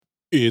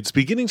It's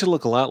beginning to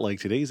look a lot like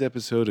today's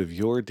episode of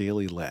Your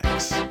Daily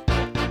Lex.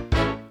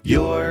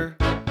 Your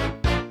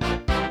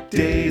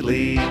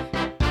Daily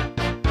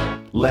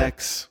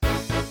Lex.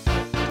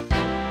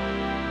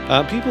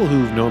 People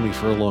who've known me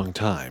for a long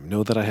time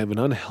know that I have an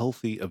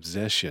unhealthy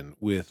obsession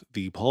with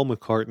the Paul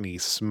McCartney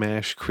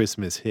smash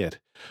Christmas hit,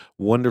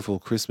 Wonderful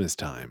Christmas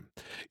Time.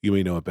 You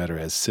may know it better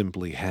as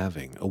simply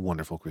having a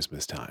wonderful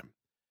Christmas time.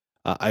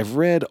 I've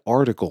read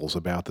articles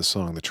about the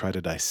song that try to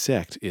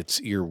dissect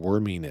its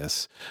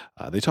earworminess.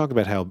 They talk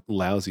about how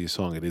lousy a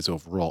song it is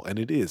overall, and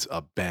it is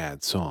a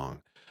bad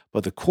song.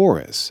 But the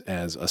chorus,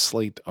 as a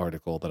Slate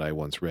article that I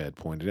once read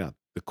pointed out,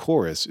 the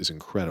chorus is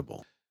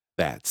incredible.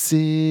 That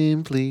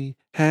simply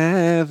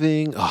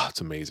having, oh,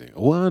 it's amazing.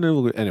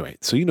 Wonderful. Anyway,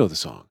 so you know the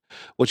song.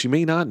 What you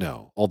may not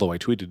know, although I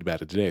tweeted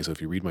about it today, so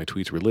if you read my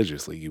tweets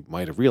religiously, you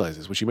might have realized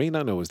this. What you may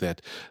not know is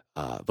that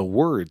the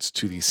words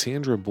to the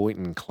Sandra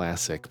Boynton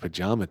classic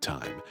Pajama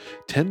Time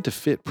tend to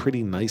fit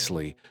pretty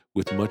nicely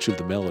with much of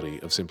the melody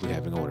of Simply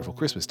Having a Wonderful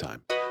Christmas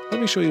Time. Let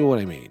me show you what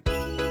I mean.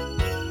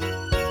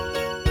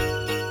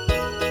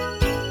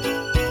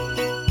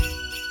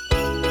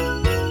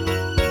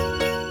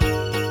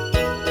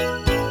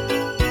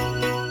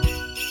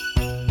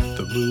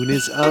 The moon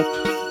is up.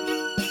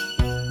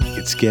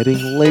 It's getting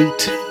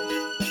late.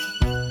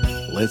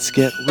 Let's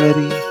get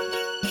ready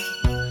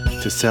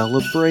to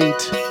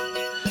celebrate.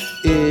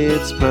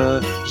 It's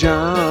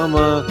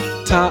pajama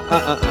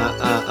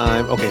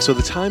time. Okay, so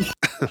the time,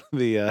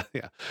 the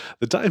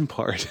time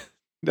part,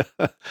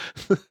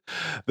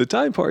 the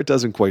time part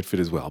doesn't quite fit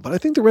as well. But I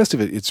think the rest of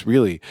it, it's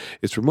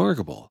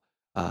remarkable.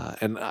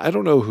 And I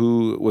don't know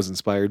who was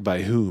inspired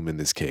by whom in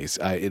this case.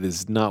 It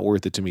is not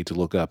worth it to me to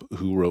look up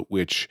who wrote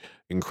which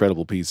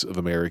incredible piece of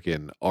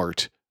American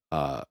art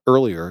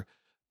earlier.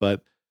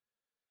 But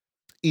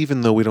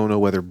even though we don't know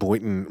whether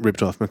Boynton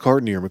ripped off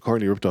McCartney or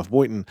McCartney ripped off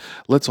Boynton,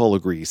 let's all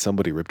agree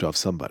somebody ripped off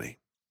somebody.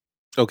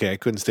 Okay, I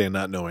couldn't stand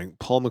not knowing.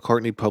 Paul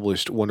McCartney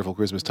published Wonderful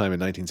Christmas Time in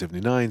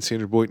 1979.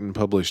 Sandra Boynton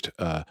published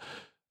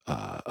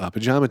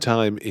Pajama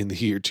Time in the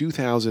year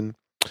 2000.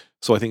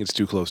 So I think it's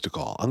too close to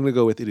call. I'm going to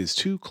go with it is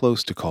too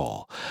close to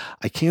call.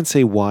 I can't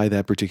say why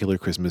that particular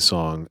Christmas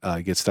song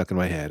gets stuck in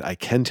my head. I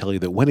can tell you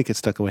that when it gets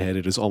stuck in my head,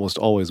 it is almost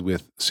always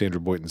with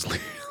Sandra Boynton's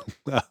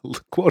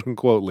quote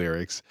unquote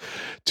lyrics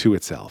to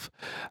itself.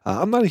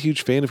 I'm not a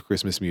huge fan of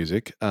Christmas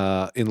music,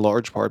 in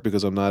large part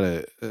because I'm not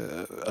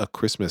a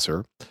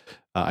Christmaser.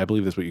 I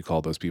believe that's what you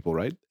call those people,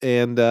 right?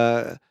 And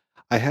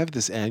I have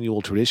this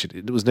annual tradition.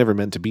 It was never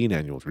meant to be an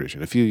annual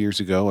tradition. A few years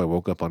ago, I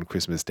woke up on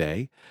Christmas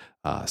Day,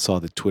 saw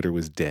that Twitter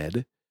was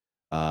dead.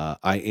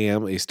 I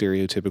am a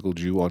stereotypical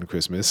Jew on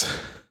Christmas.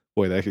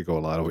 Boy, that could go a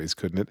lot of ways,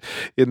 couldn't it?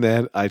 In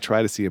that I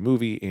try to see a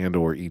movie and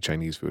or eat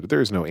Chinese food. There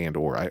is no and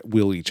or. I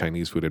will eat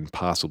Chinese food and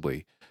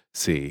possibly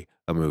see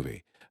a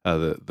movie.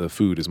 The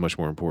food is much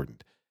more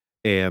important.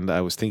 And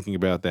I was thinking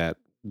about that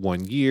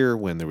one year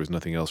when there was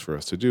nothing else for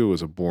us to do.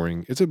 It's a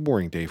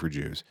boring day for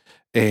Jews.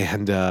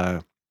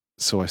 And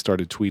so I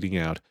started tweeting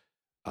out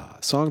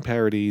song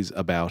parodies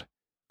about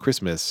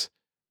Christmas.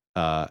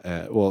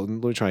 Well, let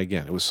me try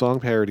again. It was song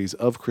parodies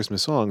of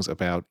Christmas songs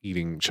about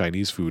eating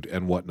Chinese food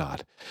and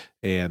whatnot.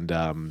 And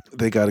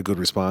they got a good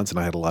response, and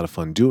I had a lot of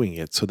fun doing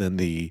it. So then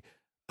the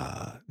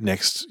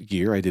next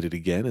year I did it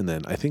again. And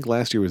then I think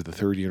last year was the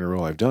third year in a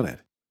row I've done it.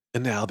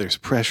 And now there's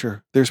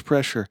pressure. There's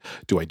pressure.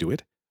 Do I do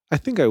it? I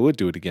think I would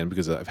do it again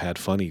because I've had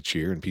fun each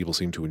year and people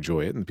seem to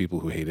enjoy it. And people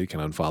who hate it can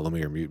unfollow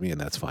me or mute me,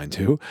 and that's fine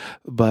too.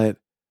 But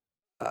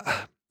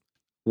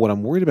what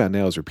I'm worried about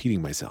now is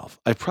repeating myself.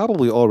 I've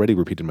probably already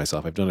repeated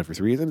myself. I've done it for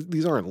 3 years. And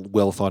these aren't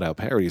well thought out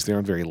parodies. They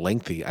aren't very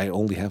lengthy. I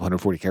only have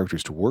 140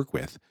 characters to work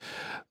with.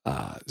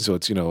 So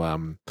it's,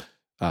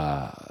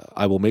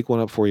 I will make one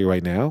up for you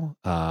right now.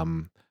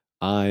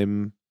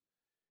 I'm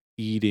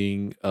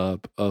eating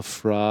up a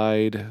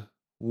fried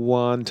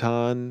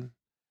wonton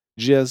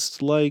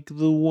just like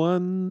the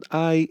one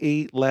I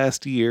ate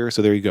last year.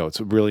 So there you go. It's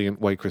a brilliant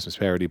white Christmas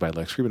parody by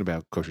Lex Friedman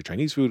about kosher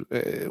Chinese food.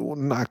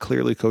 Not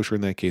clearly kosher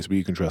in that case, but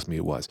you can trust me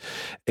it was.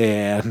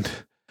 And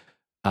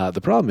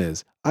the problem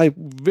is, I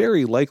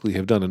very likely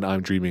have done an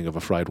I'm Dreaming of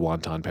a Fried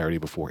Wonton parody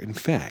before. In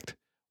fact,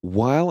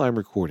 while I'm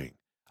recording,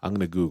 I'm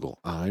going to Google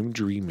I'm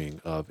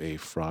Dreaming of a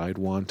Fried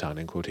Wonton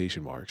in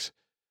quotation marks.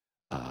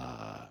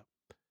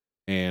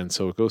 And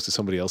so it goes to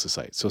somebody else's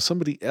site. So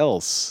somebody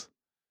else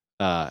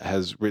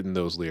has written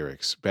those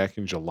lyrics back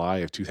in July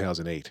of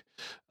 2008.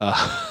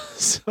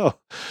 So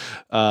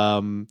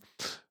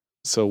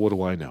what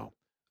do I know?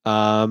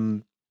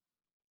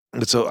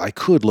 So I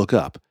could look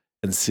up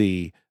and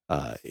see,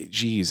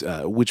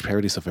 which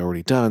parody stuff I've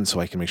already done so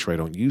I can make sure I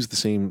don't use the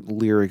same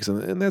lyrics.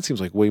 And that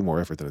seems like way more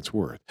effort than it's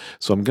worth.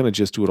 So I'm going to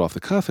just do it off the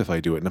cuff if I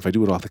do it. And if I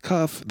do it off the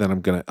cuff,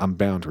 then I'm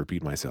bound to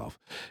repeat myself.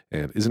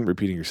 And isn't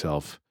repeating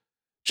yourself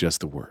just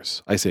the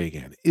worst? I say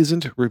again,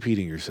 isn't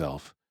repeating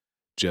yourself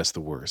just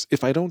the worst?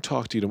 If I don't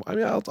talk to you,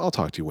 I'll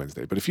talk to you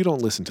Wednesday. But if you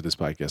don't listen to this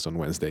podcast on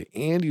Wednesday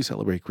and you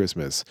celebrate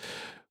Christmas,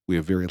 we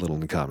have very little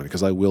in common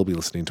because I will be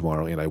listening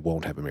tomorrow and I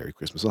won't have a Merry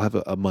Christmas. I'll have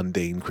a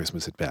mundane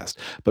Christmas at best.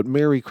 But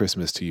Merry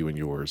Christmas to you and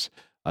yours.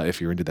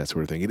 If you're into that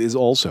sort of thing, it is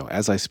also,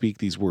 as I speak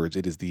these words,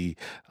 it is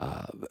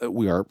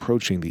we are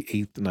approaching the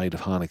 8th night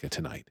of Hanukkah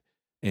tonight.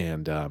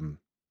 And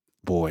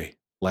boy,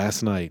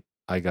 last night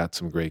I got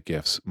some great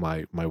gifts.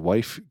 My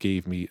wife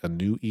gave me a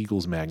new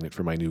Eagles magnet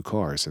for my new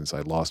car since I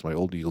lost my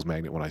old Eagles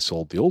magnet when I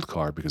sold the old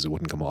car because it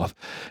wouldn't come off.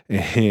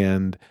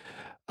 And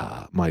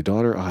my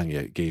daughter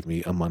Anya gave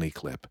me a money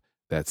clip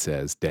that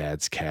says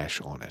Dad's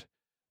Cash on it.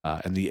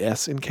 And the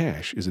S in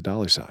cash is a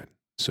dollar sign.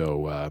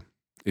 So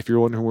if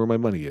you're wondering where my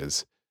money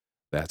is,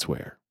 that's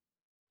where.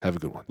 Have a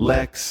good one.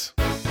 Lex